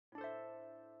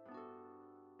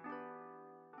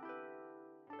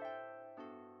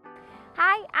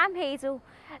I'm Hazel.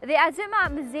 The Azuma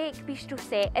Mosaic Bistro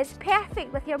Set is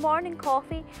perfect with your morning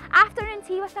coffee, afternoon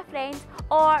tea with a friend,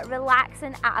 or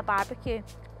relaxing at a barbecue.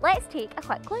 Let's take a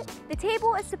quick look. The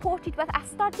table is supported with a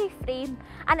sturdy frame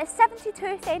and it's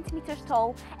 72 centimetres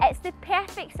tall. It's the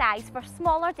perfect size for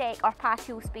smaller deck or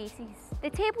patio spaces. The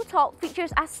tabletop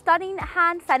features a stunning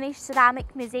hand-finished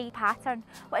ceramic mosaic pattern,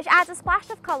 which adds a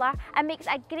splash of colour and makes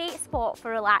a great spot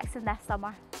for relaxing this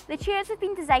summer. The chairs have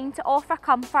been designed to offer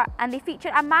comfort and they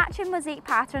feature a matching mosaic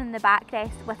pattern in the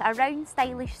backrest with a round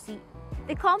stylish seat.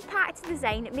 The compact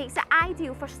design makes it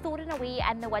ideal for storing away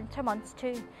in the winter months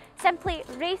too. Simply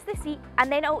raise the seat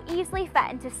and then it will easily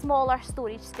fit into smaller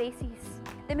storage spaces.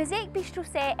 The Mosaic Bistro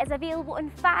Set is available in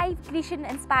 5 Grecian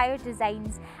inspired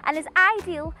designs and is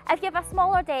ideal if you have a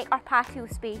smaller deck or patio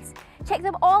space. Check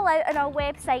them all out on our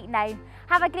website now.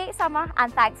 Have a great summer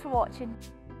and thanks for watching.